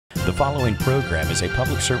The following program is a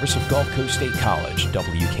public service of Gulf Coast State College,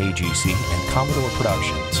 WKGC, and Commodore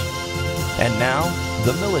Productions. And now,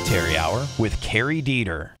 the Military Hour with Carrie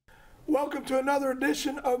Dieter. Welcome to another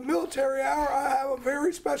edition of Military Hour. I have a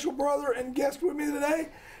very special brother and guest with me today,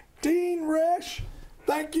 Dean Resch.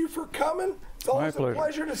 Thank you for coming. It's always a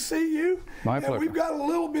pleasure to see you. My pleasure. And we've got a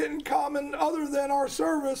little bit in common other than our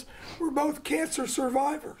service. We're both cancer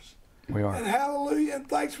survivors. We are. And hallelujah, and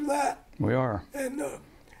thanks for that. We are. And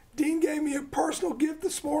Dean gave me a personal gift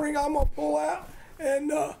this morning I'm going to pull out.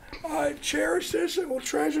 And I cherish this and will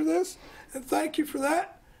treasure this. And thank you for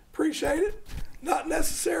that. Appreciate it. Not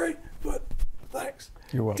necessary, but thanks.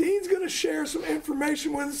 You're welcome. Dean's going to share some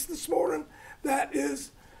information with us this morning that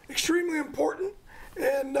is extremely important.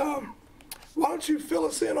 And why don't you fill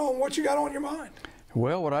us in on what you got on your mind?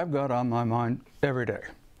 Well, what I've got on my mind every day,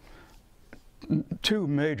 two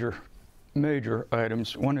major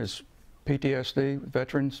items. One is PTSD,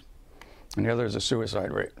 veterans, and the other is the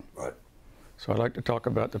suicide rate. Right. So I'd like to talk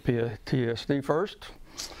about the PTSD first,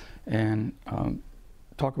 and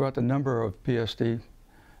talk about the number of PTSD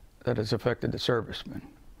that has affected the servicemen.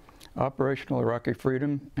 Operational Iraqi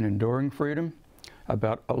freedom and enduring freedom,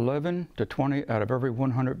 about 11 to 20 out of every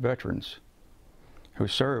 100 veterans who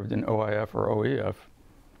served in OIF or OEF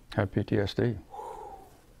have PTSD.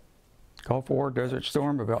 Gulf War, Desert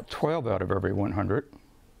Storm, about 12 out of every 100.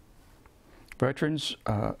 Veterans,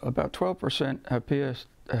 about 12% have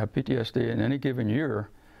PTSD in any given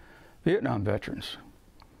year. Vietnam veterans,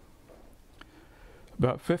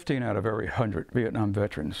 about 15 out of every 100 Vietnam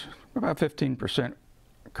veterans. About 15%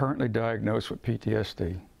 currently diagnosed with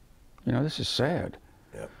PTSD. You know, this is sad.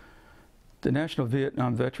 Yep. The National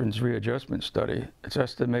Vietnam Veterans Readjustment Study, it's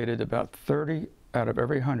estimated about 30 out of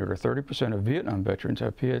every 100, or 30% of Vietnam veterans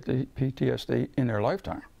have PTSD in their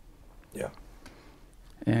lifetime. Yeah.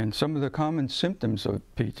 And some of the common symptoms of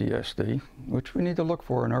PTSD, which we need to look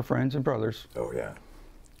for in our friends and brothers. Oh, yeah.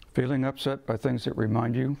 Feeling upset by things that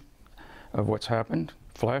remind you of what's happened,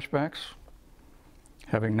 flashbacks,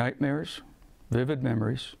 having nightmares, vivid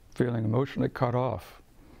memories, feeling emotionally cut off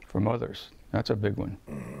from others. That's a big one.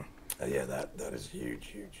 Mm-hmm. Yeah, that is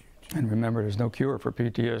huge. And remember, there's no cure for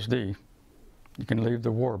PTSD. You can leave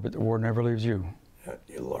the war, but the war never leaves you.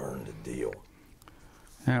 You learn to deal.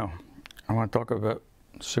 Now, I want to talk about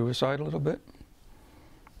suicide a little bit.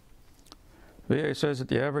 VA says that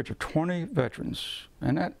the average of 20 veterans,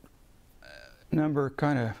 and that number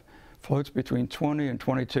kind of floats between 20 and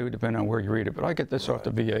 22, depending on where you read it, but I get this off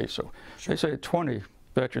the VA, so sure. They say 20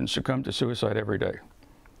 veterans succumb to suicide every day.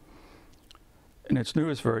 In its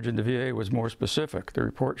newest version, the VA was more specific. The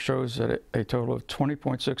report shows that a total of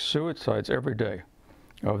 20.6 suicides every day.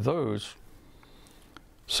 Of those,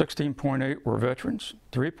 16.8 were veterans,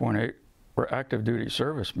 3.8 were active duty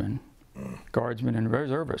servicemen, guardsmen, and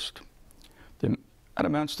reservists. That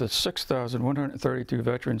amounts to 6,132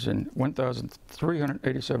 veterans and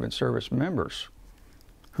 1,387 service members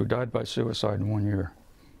who died by suicide in 1 year.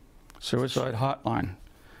 Suicide hotline.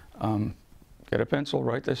 Get a pencil,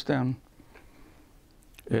 write this down.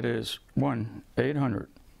 It is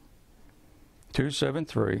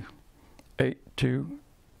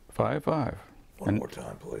 1-800-273-8255. One more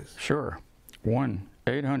time, please. Sure.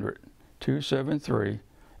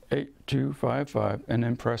 1-800-273-8255, and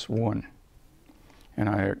then press 1. And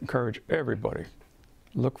I encourage everybody,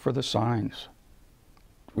 look for the signs.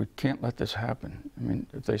 We can't let this happen. I mean,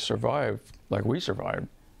 if they survive like we survived,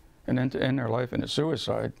 and then to end their life in a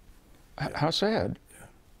suicide, how sad.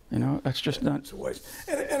 You know, that's just not... It's a waste.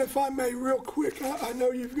 And if I may, real quick, I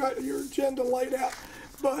know you've got your agenda laid out,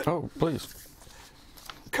 but... Oh, please.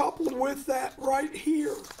 Coupled with that right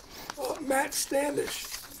here, Matt Standish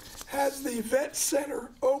has the Vet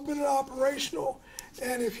Center open and operational.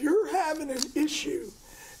 And if you're having an issue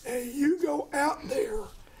and you go out there,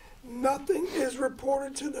 nothing is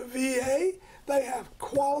reported to the VA. They have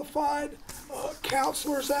qualified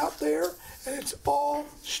counselors out there, and it's all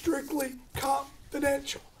strictly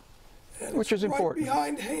confidential. And which is important. Right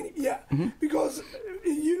behind Haney, yeah. Mm-hmm. Because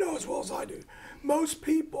you know as well as I do, most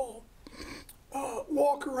people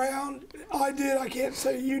walk around. I did. I can't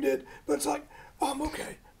say you did, but it's like, oh, I'm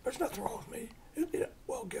okay. There's nothing wrong with me.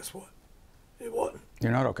 Well, guess what? It wasn't.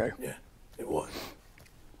 You're not okay. Yeah, it was.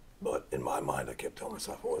 But in my mind, I kept telling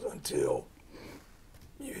myself it was until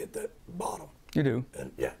you hit that bottom. You do.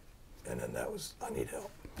 And yeah, and then that was, I need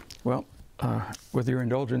help. Well, with your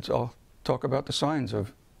indulgence, I'll talk about the signs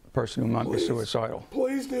of a person who might be suicidal.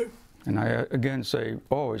 Please do. And I again say,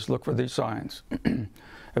 always look for these signs.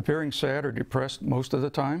 Appearing sad or depressed most of the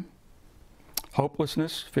time,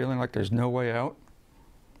 hopelessness, feeling like there's no way out,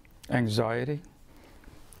 anxiety,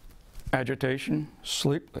 agitation,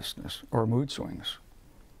 sleeplessness, or mood swings.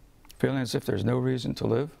 Feeling as if there's no reason to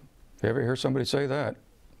live. If you ever hear somebody say that,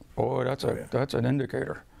 boy, that's an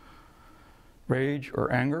indicator. Rage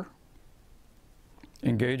or anger.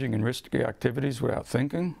 Engaging in risky activities without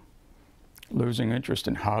thinking. Losing interest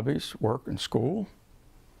in hobbies, work, and school.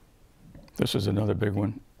 This is another big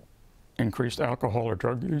one. Increased alcohol or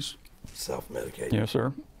drug use. Self-medicating. Yes,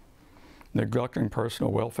 sir. Neglecting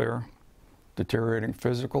personal welfare. Deteriorating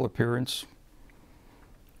physical appearance.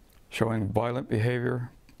 Showing violent behavior,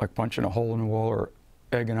 like punching a hole in the wall or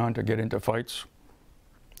egging on to get into fights.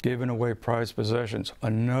 Giving away prized possessions,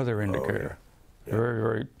 another indicator.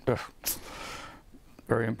 Yeah.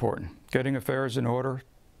 Very important. Getting affairs in order,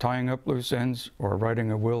 tying up loose ends, or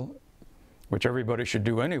writing a will, which everybody should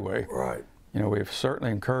do anyway. Right. You know, we've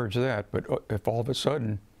certainly encouraged that, but if all of a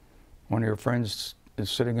sudden one of your friends is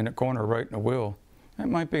sitting in a corner writing a will, that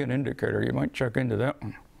might be an indicator. You might check into that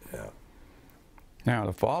one. Yeah. Now,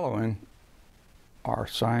 the following are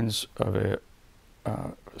signs of a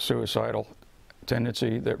suicidal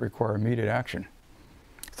tendency that require immediate action.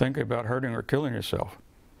 Thinking about hurting or killing yourself,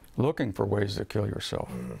 looking for ways to kill yourself,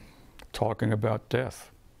 talking about death,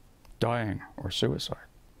 dying, or suicide.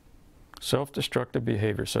 Self-destructive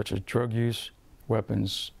behavior such as drug use,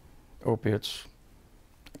 weapons, opiates,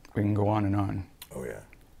 we can go on and on. Oh, yeah.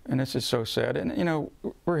 And this is so sad. And, you know,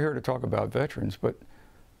 we're here to talk about veterans, but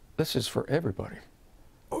this is for everybody.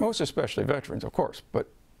 Oh. Most especially veterans, of course, but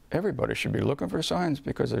everybody should be looking for signs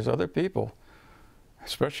because there's other people,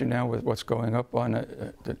 especially now with what's going up on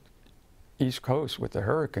the East Coast with the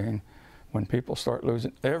hurricane, when people start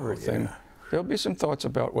losing everything, there'll be some thoughts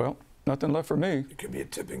about, well, nothing left for me. It could be a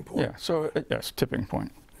tipping point. Yeah, so, yes, tipping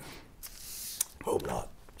point. Hope not.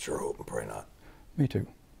 Sure hope and pray not. Me too.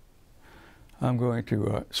 I'm going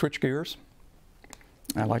to switch gears.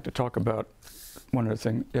 I'd like to talk about one of the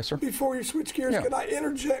things. Yes, sir? Before you switch gears, Yeah. can I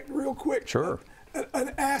interject real quick? Sure.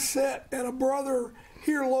 An asset and a brother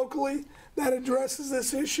here locally that addresses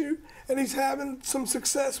this issue, and he's having some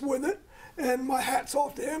success with it, and my hat's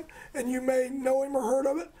off to him, and you may know him or heard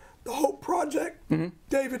of it, the Hope Project,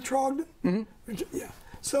 David Trogdon. Yeah.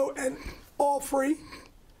 So, and all free,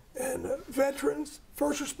 and veterans,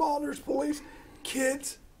 first responders, police,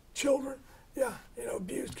 kids, children, yeah, you know,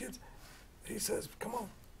 abused kids. He says, come on,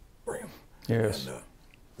 bring them. Yes. And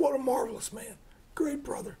what a marvelous man. Great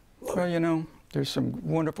brother. Love Well, him. you know, there's some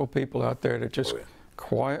wonderful people out there that just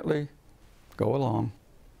quietly go along,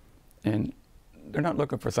 and they're not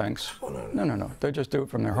looking for thanks. Oh, no. No. They just do it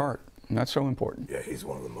from their heart, and that's so important. Yeah, he's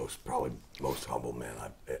one of the probably most humble men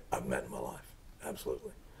I've met in my life.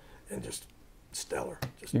 Absolutely. And just stellar.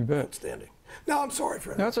 Just You bet. outstanding. Now, I'm sorry for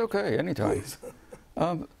that. That's okay, anytime. Please.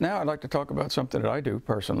 Now I'd like to talk about something that I do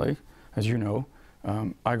personally. As you know,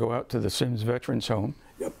 I go out to the Sims Veterans Home,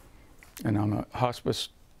 Yep. and I'm a hospice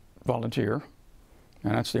volunteer.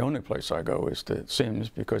 And that's the only place I go is to Sims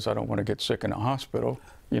because I don't want to get sick in a hospital.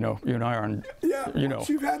 You know, you and I are, Yeah, you know. once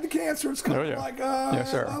you've had the cancer, it's kind Oh, of yeah. like, Yes,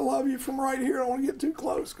 sir. I love you from right here. I don't want to get too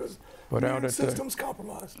close because But the out immune at the- system's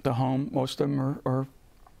compromised. The home, most of them are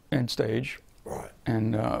end stage. Right.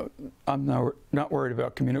 And I'm not worried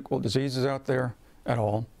about communicable diseases out there at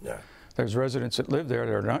all. Yeah. There's residents that live there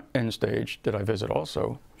that are not end stage that I visit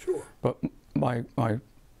also. Sure. But my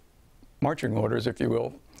marching orders, if you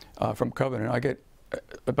will, from Covenant, I get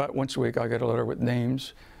about once a week I get a letter with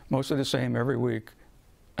names, mostly the same every week.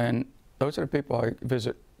 And those are the people I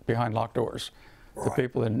visit behind locked doors. Right. The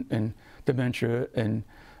people in dementia and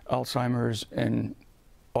Alzheimer's and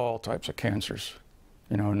all types of cancers.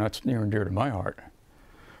 You know, and that's near and dear to my heart.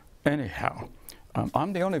 Anyhow,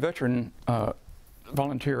 I'm the only veteran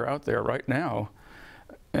volunteer out there right now,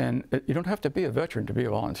 and you don't have to be a veteran to be a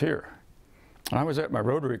volunteer. I was at my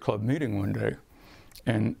Rotary Club meeting one day,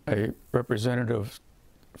 and a representative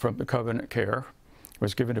from the Covenant Care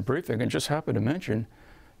was given a briefing and just happened to mention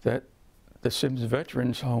that the Sims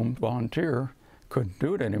Veterans Home volunteer couldn't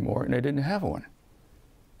do it anymore, and they didn't have one.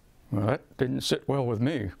 Well, that didn't sit well with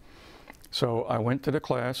me. So I went to the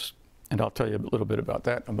class, and I'll tell you a little bit about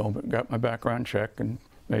that in a moment. Got my background check and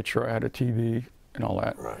made sure I had a TV and all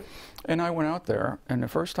that. Right. And I went out there, and the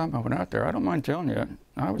first time I went out there, I don't mind telling you,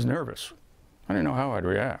 I was nervous. I didn't know how I'd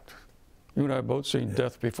react. You and I have both seen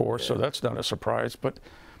death before, so that's not a surprise, but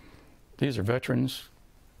these are veterans,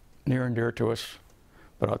 near and dear to us.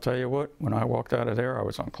 But I'll tell you what, when I walked out of there, I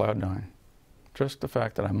was on cloud 9. Just the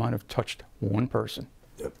fact that I might have touched one person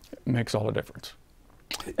Yep. makes all the difference.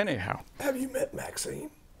 Anyhow. Have you met Maxine?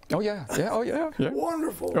 Oh yeah, yeah, oh yeah, yeah.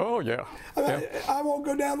 Wonderful. Oh yeah. I won't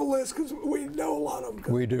go down the list because we know a lot of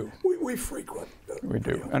them. We do. We frequent. We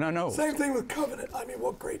do, and I know. Same thing with Covenant. I mean,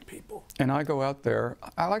 what great people. And I go out there.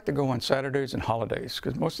 I like to go on Saturdays and holidays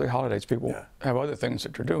because mostly holidays people have other things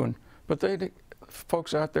that they're doing. But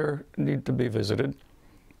folks out there need to be visited.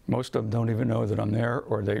 Most of them don't even know that I'm there,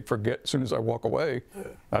 or they forget as soon as I walk away. Yeah.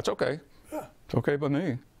 That's okay. Yeah. It's okay by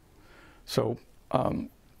me. So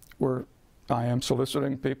I am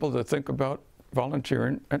soliciting people to think about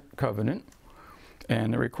volunteering at Covenant,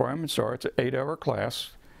 and the requirements are it's an 8-hour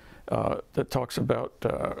class that talks about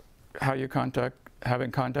how you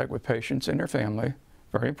having contact with patients and their family,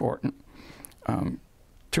 very important.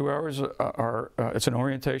 2 hours it's an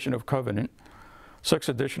orientation of Covenant, 6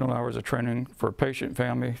 additional hours of training for patient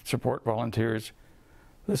family support volunteers.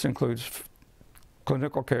 This includes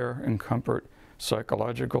clinical care and comfort,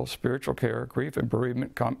 psychological, spiritual care, grief and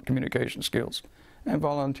bereavement communication skills, and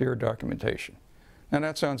volunteer documentation. Now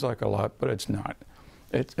that sounds like a lot, but it's not.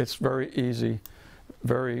 It's very easy,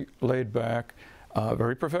 very laid back,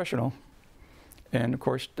 very professional. And of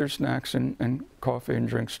course there's snacks and coffee and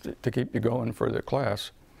drinks to keep you going for the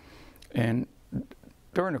class. And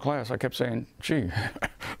during the class I kept saying, gee,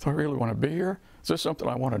 do I really want to be here? Is this something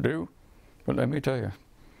I want to do? But let me tell you,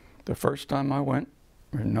 the first time I went,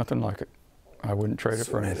 there's nothing like it. I wouldn't trade it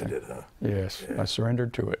for anything. It, huh? Yes, yeah. I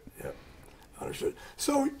surrendered to it. Yep. Understood.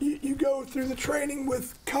 So you go through the training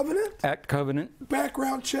with Covenant? At Covenant.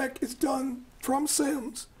 Background check is done from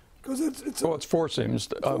SIMS. Because it's 4 SIMS.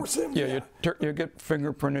 4 SIMS, yeah. You get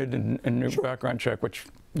fingerprinted and new background check, which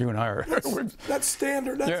you and I are. That's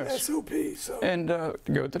standard. That's SOP. So. And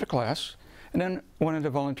go to the class. And then one of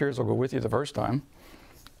the volunteers will go with you the first time.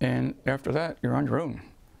 And after that, you're on your own.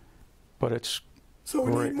 But it's So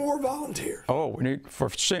we need more volunteers. Oh, we need for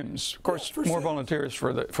SIMS. Of course, more SIMS. Volunteers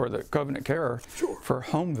for the Covenant Care, for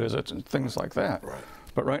home visits and things like that. Right.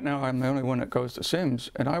 But right now, I'm the only one that goes to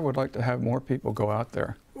SIMS, and I would like to have more people go out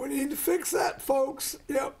there. We need to fix that, folks.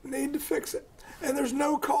 Yep, need to fix it. And there's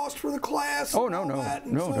no cost for the class. Oh, no.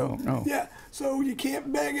 Yeah, so you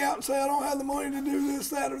can't beg out and say, I don't have the money to do this,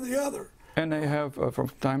 that, or the other. And they have, from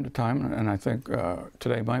time to time, and I think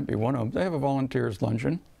today might be one of them, they have a volunteers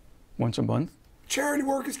luncheon once a month. Charity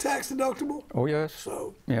work is tax deductible. Oh, yes.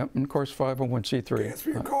 So. Yep, and of course 501c3. Gas for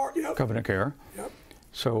your car, yep. Covenant Care. Yep.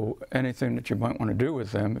 So anything that you might want to do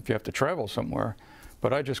with them if you have to travel somewhere.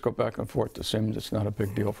 But I just go back and forth to SIMS. It's not a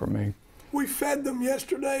big deal for me. We fed them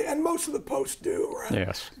yesterday, and most of the posts do, right?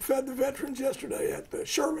 Yes. Fed the veterans yesterday at the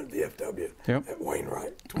Sherman DFW at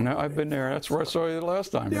Wainwright. Now, I've been there. That's where I saw you the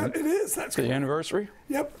last time. Yeah, right? It is. That's the anniversary?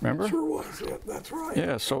 Yep. Remember? Sure was. Yep, that's right.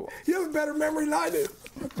 Yeah, so. You have a better memory than I do.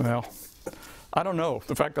 Well, I don't know.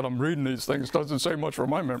 The fact that I'm reading these things doesn't say much for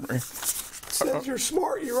my memory. Since you're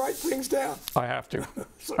smart, you write things down. I have to.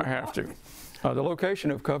 I have to. The location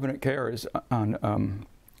of Covenant Care is on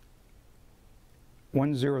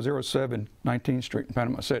 1007 19th Street in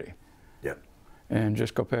Panama City. Yep. And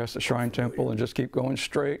just go past the Shrine Temple and just keep going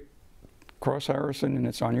straight, cross Harrison, and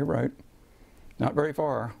it's on your right. Not very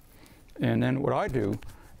far. And then what I do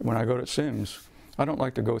when I go to SIMS, I don't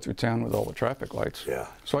like to go through town with all the traffic lights. Yeah.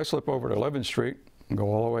 So I slip over to 11th Street and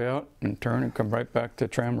go all the way out and turn and come right back to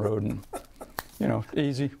Tram Road, and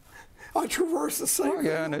easy. I traverse the same. Oh,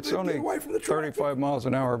 yeah, and it's only 35 miles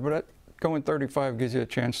an hour, but going 35 gives you a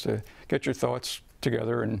chance to get your thoughts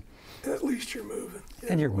together, and at least you're moving.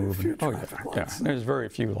 And you're moving. Oh yeah. There's very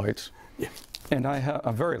few lights. Yeah. And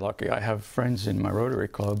I'm very lucky. I have friends in my Rotary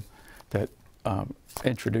Club that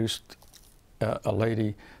introduced a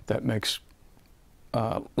lady that makes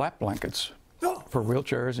lap blankets for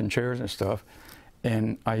wheelchairs and chairs and stuff.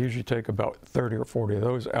 And I usually take about 30 or 40 of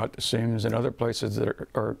those out to SIMS and other places that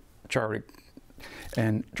are charity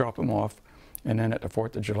and drop them off. And then at the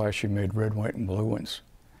 4th of July, she made red, white, and blue ones.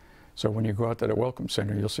 So when you go out to the Welcome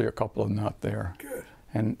Center, you'll see a couple of them out there. Good.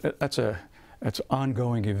 And that's an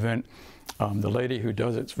ongoing event. The lady who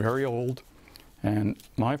does it's very old. And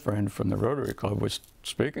my friend from the Rotary Club was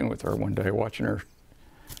speaking with her one day, watching her,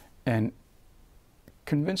 and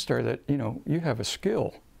convinced her that, you have a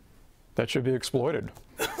skill that should be exploited.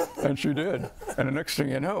 And she did. And the next thing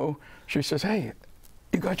you know, she says, hey,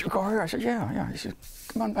 you got your car here? I said, yeah. He said,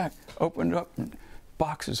 come on back. Opened up, and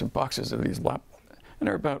boxes and boxes of these lap. And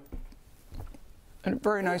they're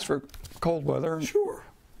very nice for cold weather. Sure.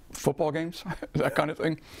 Football games, that kind of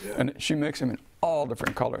thing. Yeah. And she makes them in all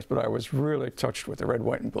different colors, but I was really touched with the red,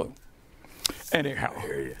 white, and blue. Anyhow. I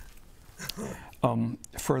hear you.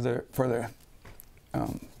 For the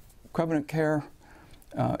Covenant Care,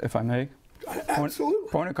 if I may. Absolutely.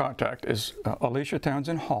 Point of contact is Alicia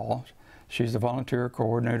Townsend Hall. She's the volunteer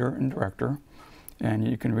coordinator and director. And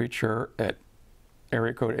you can reach her at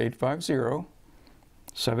area code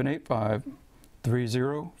 850-785-3040,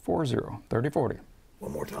 3040.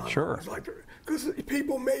 One more time. Sure. Because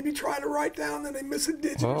people may be trying to write down and they miss a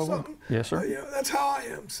digit or something. Yes, sir. You know, that's how I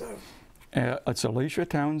am. So. It's Alicia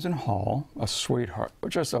Townsend Hall, a sweetheart,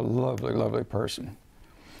 just a lovely, lovely person.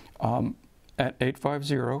 At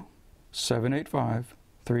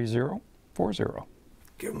 850-785-3040.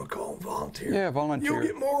 Give them a call and volunteer. Yeah, volunteer. You'll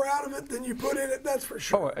get more out of it than you put in it, that's for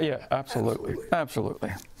sure. Oh, yeah, absolutely.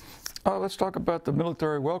 Absolutely. Let's talk about the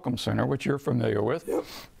Military Welcome Center, which you're familiar with. Yep.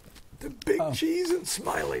 The big cheese and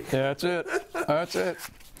smiley. That's it. That's it.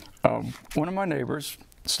 One of my neighbors,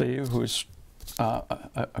 Steve, who's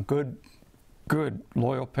a good,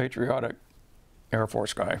 loyal, patriotic Air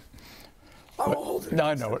Force guy.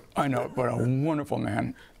 I know it, but a wonderful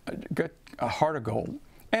man, a heart of gold.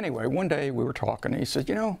 Anyway, one day we were talking, and he said,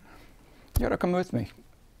 you know, you ought to come with me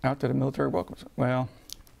out to the Military Welcome Center. Well,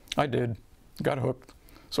 I did, got hooked.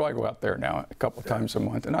 So I go out there now a couple times a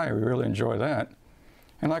month, and I really enjoy that.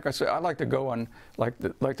 And like I said, I like to go on, like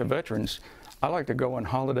the veterans, I like to go on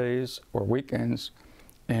holidays or weekends,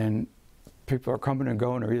 and people are coming and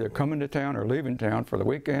going, or either coming to town or leaving town for the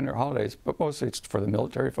weekend or holidays, but mostly it's for the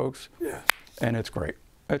military folks. Yeah. And it's great.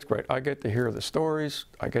 It's great. I get to hear the stories.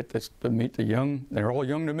 I get to meet the young. They're all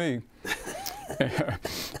young to me.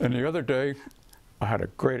 And the other day, I had a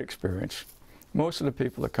great experience. Most of the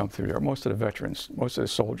people that come through there, most of the veterans, most of the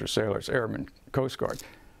soldiers, sailors, airmen, Coast Guard,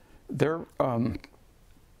 they're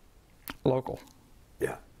local.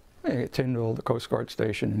 Yeah. Hey, Tyndall, the Coast Guard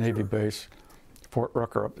station, Navy base, Fort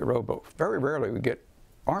Rucker up the rowboat. Very rarely we get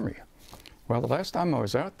Army. Well, the last time I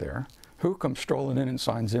was out there, who comes strolling in and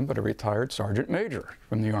signs in but a retired Sergeant Major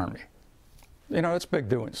from the Army? You know, it's big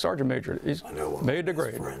doing. Sergeant Major, he's made the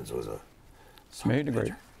grade. Friends was a made the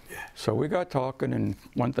grade. Yeah. So we got talking, and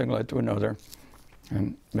one thing led to another,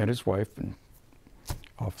 and met his wife, and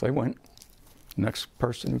off they went. Next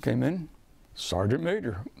person who came in, Sergeant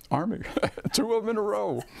Major, Army, 2 of them in a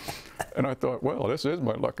row. And I thought, well, this is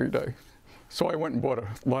my lucky day. So I went and bought a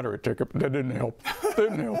lottery ticket, but that didn't help.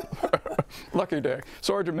 Didn't help. Lucky day.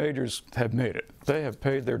 Sergeant Majors have made it. They have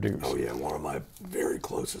paid their dues. Oh yeah, one of my very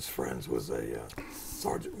closest friends was a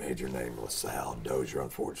Sergeant Major named LaSalle Dozier.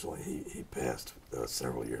 Unfortunately, he passed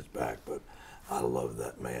several years back, but I love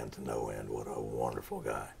that man to no end. What a wonderful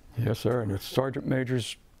guy. Yes, sir. And it's Sergeant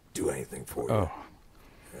Majors do anything for you. Oh.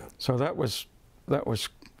 Yeah. So that was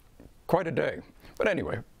quite a day. But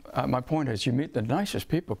anyway, my point is, you meet the nicest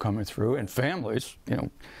people coming through, and families, you know,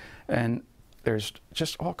 and there's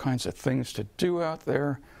just all kinds of things to do out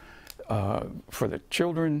there for the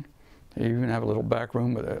children. You even have a little back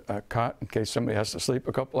room with a cot in case somebody has to sleep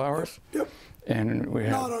a couple hours. Yep. And we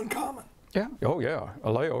have not uncommon. Yeah. Oh yeah. A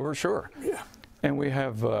layover, sure. Yeah. And we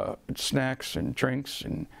have snacks and drinks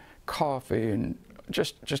and coffee and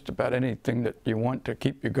just about anything that you want to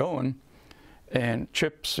keep you going, and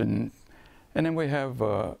chips, and then we have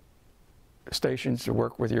stations to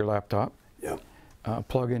work with your laptop. Yep.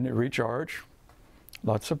 Plug in to recharge.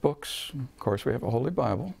 Lots of books. Of course, we have a Holy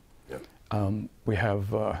Bible. Yep. We have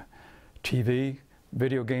TV,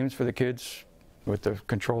 video games for the kids with the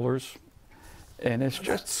controllers, and it's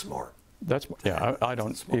just smart. That's yeah. I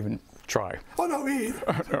don't even try. Oh no, me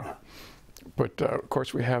either. No. But of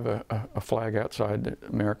course, we have a flag outside, the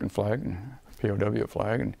American flag and POW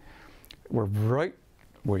flag, and we're right.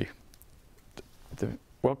 The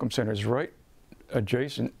Welcome Center is right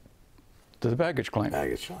adjacent to the baggage claim.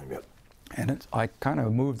 Baggage claim, yep. And I kind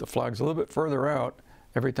of move the flags a little bit further out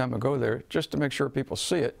every time I go there, just to make sure people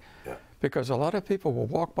see it. Yeah. Because a lot of people will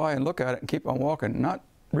walk by and look at it and keep on walking, not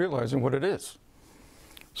realizing what it is.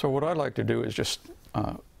 So what I like to do is just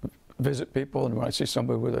visit people, and when I see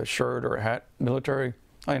somebody with a shirt or a hat, military,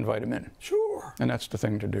 I invite them in. Sure. And that's the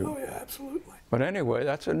thing to do. Oh yeah, absolutely. But anyway,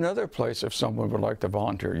 that's another place if someone would like to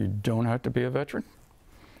volunteer. You don't have to be a veteran.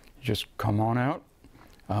 You just come on out,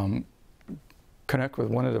 connect with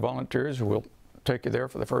one of the volunteers who will take you there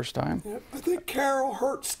for the first time. Yep. I think Carol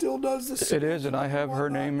Hertz still does this. It is, and I have her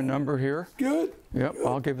name and number here. Good. Yep, Good.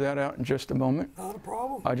 I'll give that out in just a moment. Not a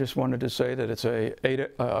problem. I just wanted to say that it's a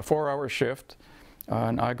 4-hour shift,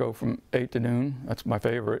 and I go from 8 to noon. That's my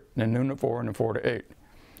favorite. And then noon to 4, and then 4 to 8.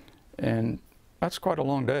 And that's quite a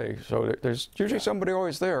long day. So there's usually somebody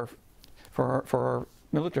always there for our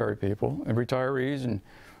military people and retirees and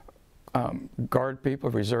guard people,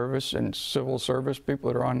 reservists, and civil service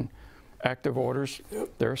people that are on active orders. Yep.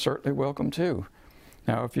 They're certainly welcome too.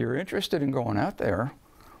 Now, if you're interested in going out there,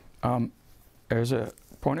 there's a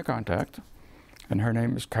point of contact, and her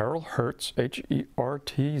name is Carol Hertz,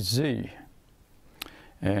 H-E-R-T-Z.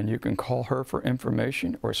 And you can call her for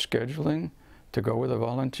information or scheduling to go with a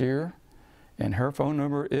volunteer, and her phone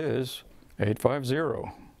number is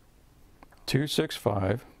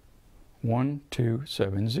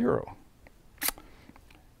 850-265-1270.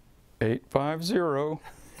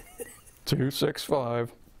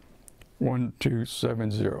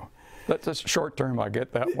 850-265-1270. That's a short term, I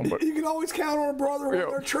get that one. But you can always count on a brother when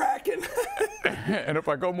they're tracking. And if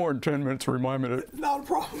I go more than 10 minutes, remind me to... Not a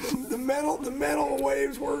problem. The mental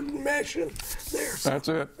waves were meshing there. So. That's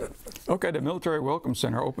it. Okay, the Military Welcome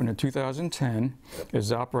Center opened in 2010.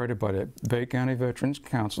 Is operated by the Bay County Veterans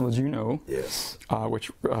Council, as you know. Yes.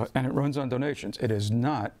 And it runs on donations. It is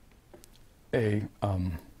not a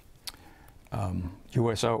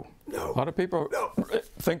USO. No. A lot of people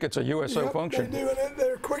think it's a USO function. They do, and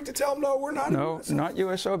they're quick to tell them, no, we're not USO. Not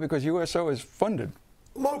USO, because USO is funded.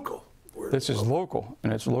 Local. This is local,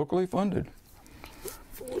 and it's locally funded.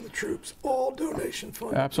 For the troops. All donation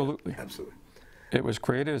funded. Absolutely. Absolutely. It was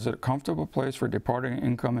created as a comfortable place for departing and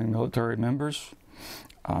incoming military members.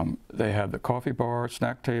 They have the coffee bar,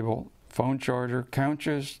 snack table, phone charger,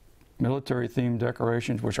 couches, military-themed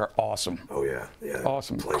decorations, which are awesome. Oh yeah, yeah.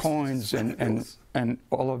 Awesome coins and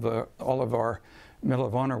all of our Medal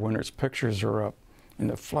of Honor winners' pictures are up, and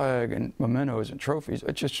the flag and mementos and trophies.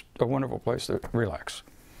 It's just a wonderful place to relax.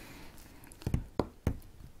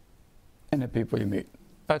 And the people you meet.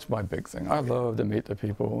 That's my big thing. I love to meet the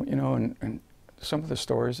people, you know, and some of the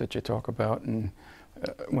stories that you talk about, and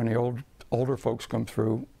when the older folks come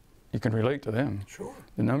through, you can relate to them. Sure.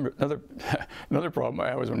 Another problem I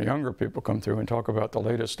have is when the younger people come through and talk about the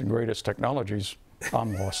latest and greatest technologies,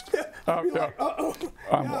 I'm lost. I'm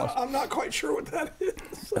lost. I'm not quite sure what that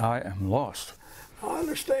is. I am lost. I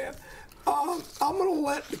understand. I'm going to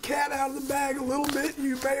let the cat out of the bag a little bit.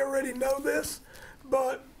 You may already know this,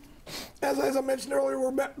 but as I mentioned earlier,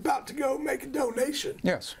 we're about to go make a donation.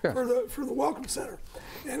 Yes. Yeah. For the Welcome Center.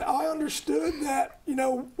 And I understood that, you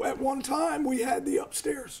know, at one time we had the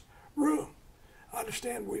upstairs room. I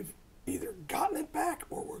understand we've either gotten it back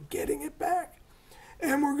or we're getting it back.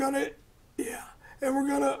 And we're going to,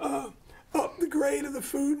 up the grade of the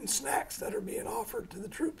food and snacks that are being offered to the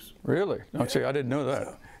troops. Really? No, see, I didn't know that.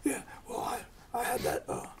 So, yeah. Well, I had that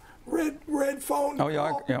red phone. Oh,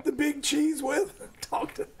 yeah. The big cheese with.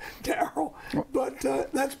 Talk to Daryl. But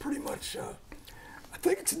that's pretty much, I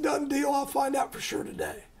think it's a done deal. I'll find out for sure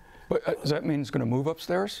today. But does that mean it's going to move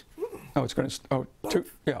upstairs? Oh, it's going to, two?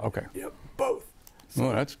 Yeah, okay. Yep, both. So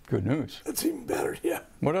well, that's good news. That's even better, yeah.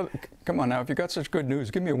 Come on now, if you got such good news,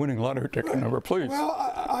 give me a winning lottery ticket number, please. Well,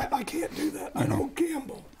 I can't do that. I don't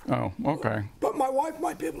gamble. Oh, okay. But my wife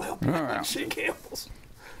might be able to help me. Right. She gambles.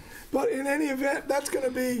 But in any event, that's going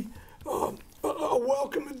to be a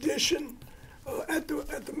welcome addition at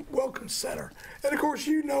the Welcome Center. And of course,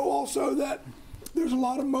 you know also that there's a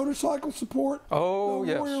lot of motorcycle support. Oh,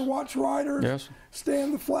 the yes. Warrior Watch Riders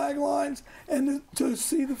stand the flag lines, and to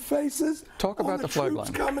see the faces. Talk about the flag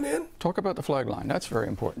line coming in. Talk about the flag line. That's very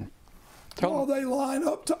important. Well, they line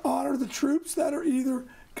up to honor the troops that are either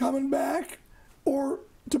coming back or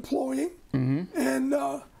deploying, and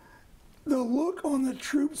the look on the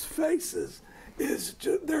troops' faces is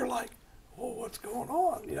they're like, "Oh, what's going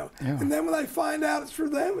on?" You know. Yeah. And then when they find out it's for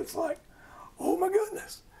them, it's like, "Oh my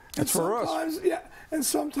goodness." It's for us. Yeah, and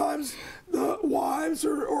sometimes the wives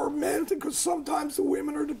or men, because sometimes the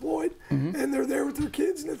women are deployed and they're there with their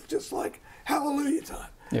kids, and it's just like hallelujah time.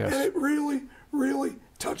 Yes. And it really, really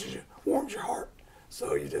touches you, warms your heart.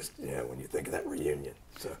 So you just, when you think of that reunion.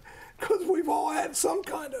 So, because we've all had some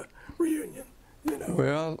kind of reunion, you know.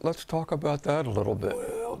 Well, let's talk about that a little bit.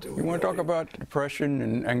 Well, do we? You want to talk about depression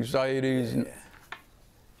and anxieties? Yeah.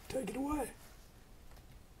 Take it away.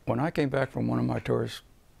 When I came back from one of my tours,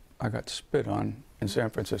 I got spit on in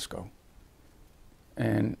San Francisco.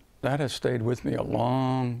 And that has stayed with me a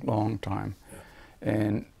long, long time. Yeah.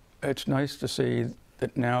 And it's nice to see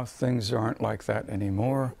that now things aren't like that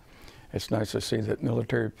anymore. It's nice to see that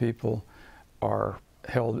military people are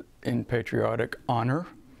held in patriotic honor,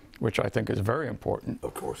 which I think is very important.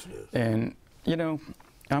 Of course it is. And, you know,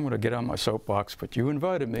 I'm going to get on my soapbox, but you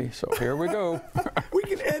invited me, so here we go. We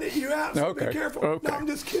can edit you out, so okay. Be careful. Okay. No, I'm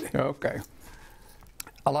just kidding. Okay.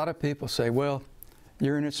 A lot of people say, well,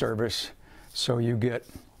 you're in a service, so you get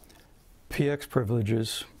PX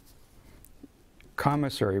privileges,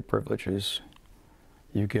 commissary privileges,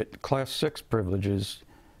 you get Class 6 privileges,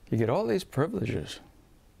 you get all these privileges,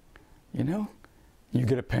 you know? You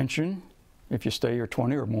get a pension if you stay here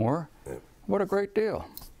 20 or more. Yep. What a great deal.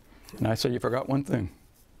 And I say you forgot one thing.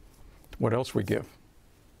 What else we give?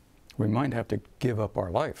 We might have to give up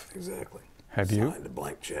our life. Exactly. Have you? Signed a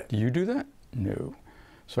blank check. Do you do that? No.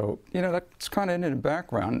 So, you know, that's kind of in the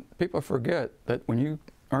background. People forget that when you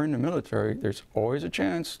are in the military, there's always a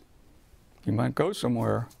chance you might go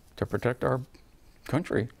somewhere to protect our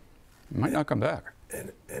country. You might not come back.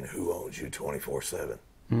 And who owns you 24/7?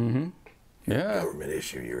 Mm-hmm. Yeah. Government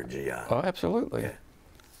issue, you're a GI. Oh, absolutely. Yeah.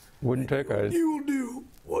 Wouldn't take a. You will do.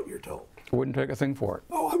 What you're told. Wouldn't take a thing for it.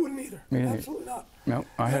 Oh, I wouldn't either. Me neither. Absolutely not. No,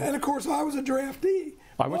 I had. And of course, I was a draftee.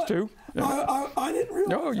 I was too. Yeah. I didn't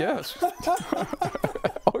realize. Oh, yes.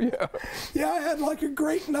 Oh, yeah. Yeah, I had like a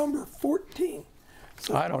great number, 14.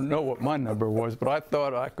 So I don't know what my number was, but I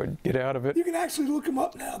thought I could get out of it. you can actually look them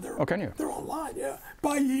up now. They're, Oh, can you? They're online, yeah,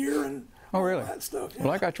 by year and Oh, really? all that stuff. Yeah.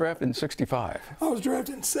 Well, I got drafted in '65. I was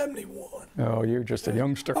drafted in 71. Oh, you're just a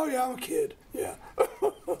youngster. Oh, yeah, I'm a kid, yeah.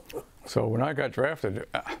 So when I got drafted,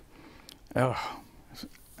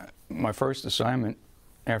 my first assignment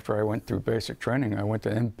after I went through basic training, I went to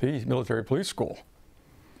MP, Military Police School.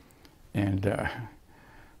 And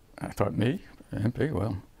I thought, me, MP?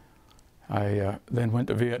 Well, I then went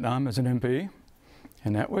to Vietnam as an MP,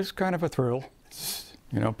 and that was kind of a thrill.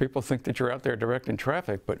 You know, people think that you're out there directing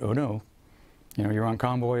traffic, but oh no. You know, you're on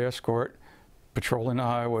convoy escort, patrolling the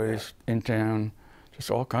highways, in town, just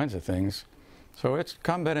all kinds of things. So it's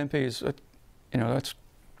combat MPs, you know, that's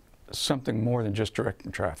something more than just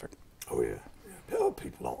directing traffic. Oh, yeah. Oh,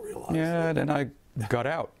 people don't realize Yeah, that. then I got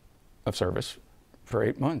out of service for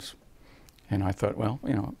 8 months. And I thought, well,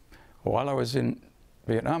 you know, while I was in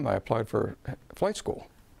Vietnam, I applied for flight school.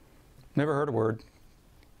 Never heard a word.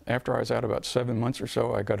 After I was out about 7 months or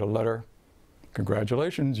so, I got a letter,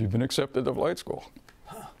 congratulations, you've been accepted to flight school.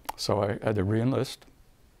 Huh. So I had to re-enlist,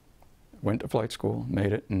 went to flight school,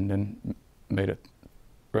 made it, and then made it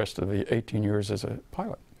the rest of the 18 years as a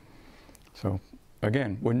pilot. So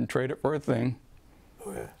again, wouldn't trade it for a thing.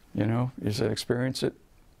 Oh, yeah. You know, you should experience it.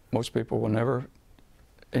 Most people will never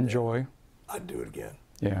enjoy. I'd do it again.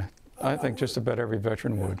 Yeah, I think just about every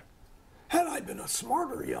veteran would. Had I been a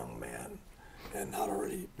smarter young man and not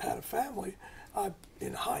already had a family,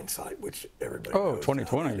 in hindsight, which everybody Oh, knows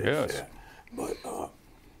 2020, nowadays, yes. yeah. But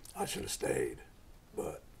I should have stayed,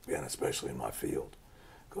 but and especially in my field,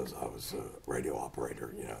 because I was a radio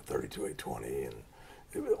operator, you know, 32820,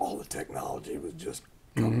 and all the technology was just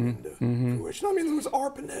coming into fruition. I mean, there was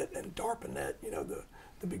ARPANET and DARPANET, you know,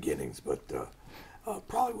 the beginnings, but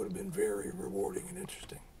probably would have been very rewarding and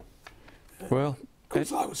interesting. Well, Of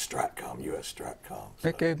course, I was STRATCOM, U.S. STRATCOM. So,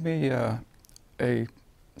 it gave me a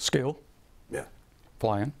skill yeah.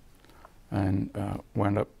 flying, and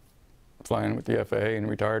wound up flying with the FAA and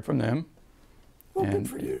retired from them. Well, And- good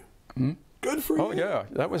for you. Good for you. Oh yeah,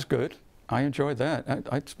 that was good. I enjoyed that.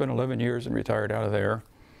 I spent 11 years and retired out of there.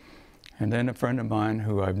 And then a friend of mine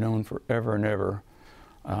who I've known forever and ever,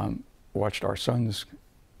 watched our sons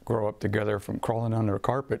grow up together from crawling under a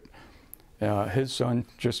carpet. His son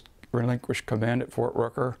just relinquished command at Fort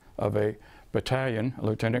Rucker of a battalion, a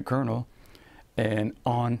lieutenant colonel, and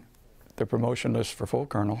on the promotion list for full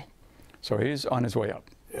colonel. So he's on his way up,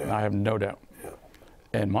 Yeah. I have no doubt. Yeah.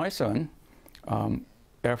 And my son,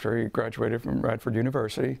 after he graduated from Radford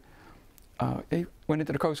University, he went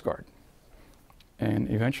into the Coast Guard.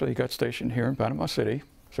 And eventually he got stationed here in Panama City,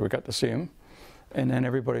 so we got to see him. And then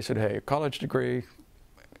everybody said, hey, college degree,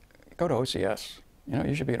 go to OCS. You know,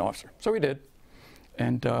 you should be an officer. So he did,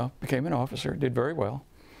 and became an officer, did very well.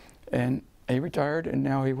 And he retired, and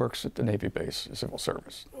now he works at the Navy base, civil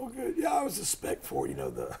service. Oh, good. Yeah, I was a spec for, you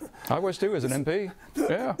know, I was too, as an MP.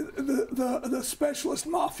 Yeah. the specialist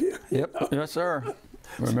mafia. Yep. Yes, sir.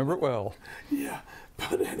 Remember it well. Yeah,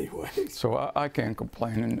 but anyway. So I can't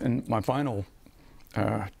complain. And my final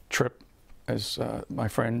trip, as my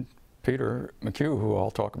friend Peter McHugh, who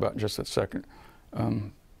I'll talk about in just a second,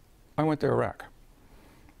 I went to Iraq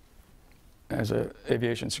as an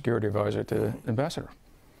aviation security advisor to the ambassador.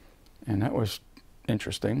 And that was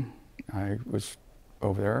interesting. I was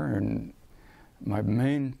over there, and my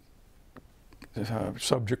main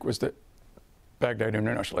subject was the Baghdad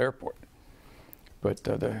International Airport. But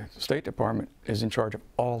the State Department is in charge of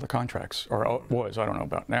all the contracts, or was, I don't know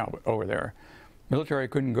about now, but over there. Military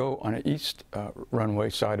couldn't go on the east runway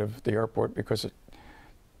side of the airport because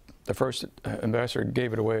the first ambassador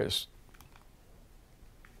gave it away as,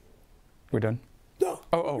 we done? No.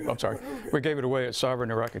 Oh, I'm sorry. We gave it away as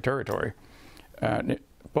sovereign Iraqi territory.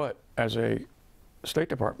 But as a State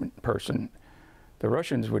Department person, the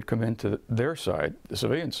Russians would come into their side, the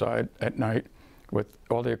civilian side, at night with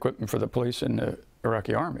all the equipment for the police and the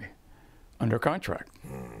Iraqi army under contract.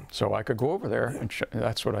 So I could go over there, and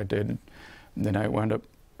that's what I did. And then I wound up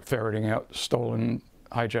ferreting out stolen,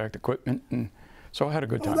 hijacked equipment, and so I had a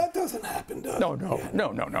good time. Well, that doesn't happen, does No, it? no, Yeah.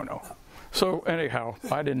 no, no, no, no. So anyhow,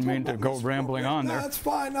 I didn't mean to go rambling on No, there. that's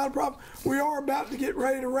fine, not a problem. We are about to get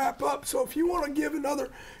ready to wrap up, so if you want to give another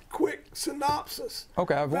quick synopsis.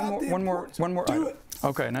 Okay, I have about the one more Do item. it.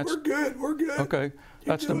 Okay, and that's We're good. We're good. okay.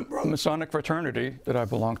 That's do the it, brother. Masonic fraternity that I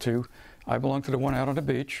belong to. I belong to the one out on the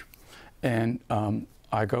beach, and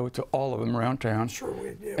I go to all of them around town. Sure, we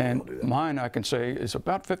all do and that. mine, I can say, is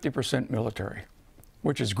about 50% military,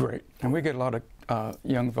 which is great. And we get a lot of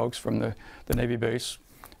young folks from the Navy base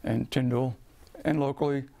and Tyndall and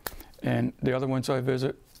locally, and the other ones I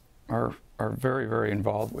visit are very, very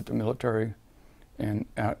involved with the military. And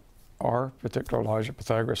at our particular lodge,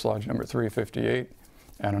 Pythagoras Lodge number 358,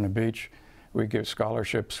 out on the beach, we give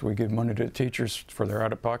scholarships, we give money to the teachers for their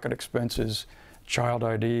out-of-pocket expenses, child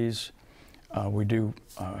IDs. We do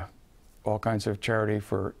all kinds of charity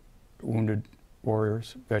for wounded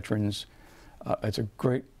warriors, veterans. It's a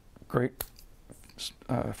great, great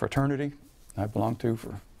fraternity I belong to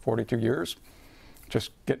for 42 years.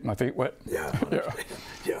 Just getting my feet wet. Yeah. Yeah.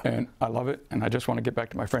 Yeah. And I love it. And I just want to get back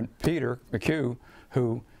to my friend Peter McHugh,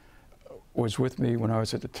 who was with me when I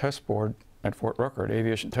was at the test board at Fort Rucker, at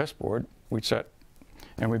Aviation Test Board. We sat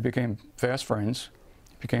and we became fast friends,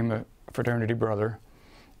 became a fraternity brother,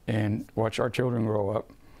 and watched our children grow up.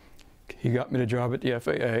 He got me the job at the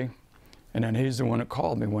FAA, and then he's the one that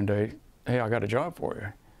called me one day, hey, I got a job for you,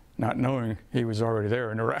 not knowing he was already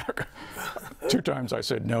there in Iraq. 2 times I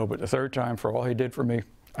said no, but the 3rd time, for all he did for me,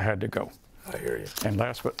 I had to go. I hear you. And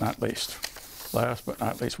last but not least,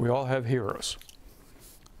 we all have heroes.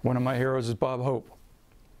 One of my heroes is Bob Hope.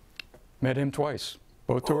 Met him twice,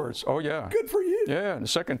 both tours. Oh yeah. Good for you. Yeah, and the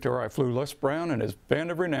 2nd tour I flew Les Brown and his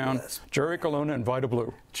band of renown, Jerry Colonna and Vita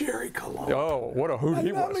Blue. Jerry Colonna. Oh, what a hoot he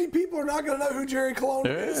How was. many people are not going to know who Jerry Colonna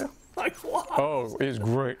is? Yeah. Like, what? Oh, he's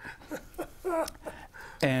great.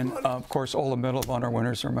 And of course, all the Medal of Honor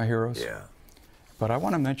winners are my heroes. Yeah. But I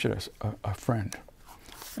want to mention a friend,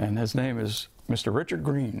 and his name is Mr. Richard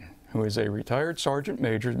Green, who is a retired Sergeant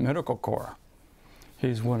Major in the Medical Corps.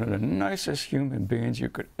 He's one of the nicest human beings you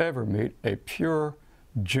could ever meet, a pure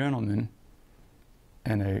gentleman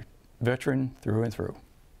and a veteran through and through.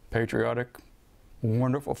 Patriotic,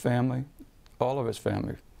 wonderful family, all of his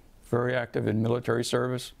family, very active in military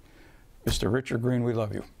service. Mr. Richard Green, we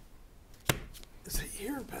love you. Is he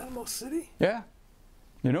here in Panama City? Yeah,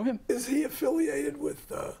 you know him? Is he affiliated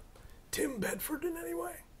with Tim Bedford in any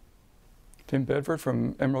way? Tim Bedford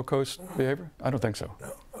from Emerald Coast Behavior? I don't think so.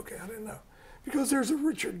 No? Okay, I didn't know. Because there's a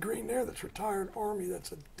Richard Green there that's retired Army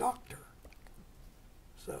that's a doctor.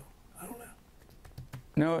 So, I don't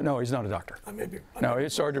know. No, he's not a doctor. No,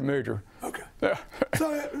 he's Sergeant Major. Okay. Yeah.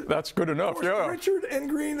 So That's good enough, of course, yeah. Richard and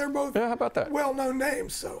Green, they're both Yeah, how about that? well-known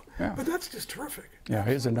names, so. Yeah. But that's just terrific. Yeah,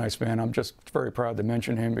 he's a nice man. I'm just very proud to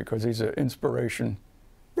mention him because he's an inspiration.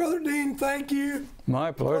 Brother Dean, thank you.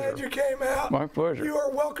 My pleasure. Glad you came out. My pleasure. You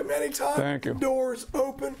are welcome anytime. Thank you. Doors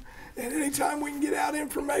open. And anytime we can get out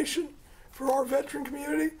information for our veteran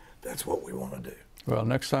community, that's what we want to do. Well,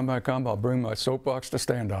 next time I come, I'll bring my soapbox to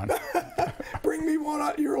stand on. Bring me one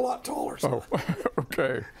out. You're a lot taller. So Oh,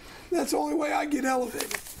 okay. that's the only way I get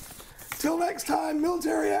elevated. Till next time,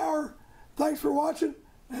 Military Hour, thanks for watching.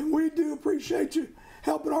 And we do appreciate you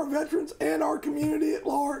helping our veterans and our community at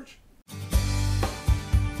large.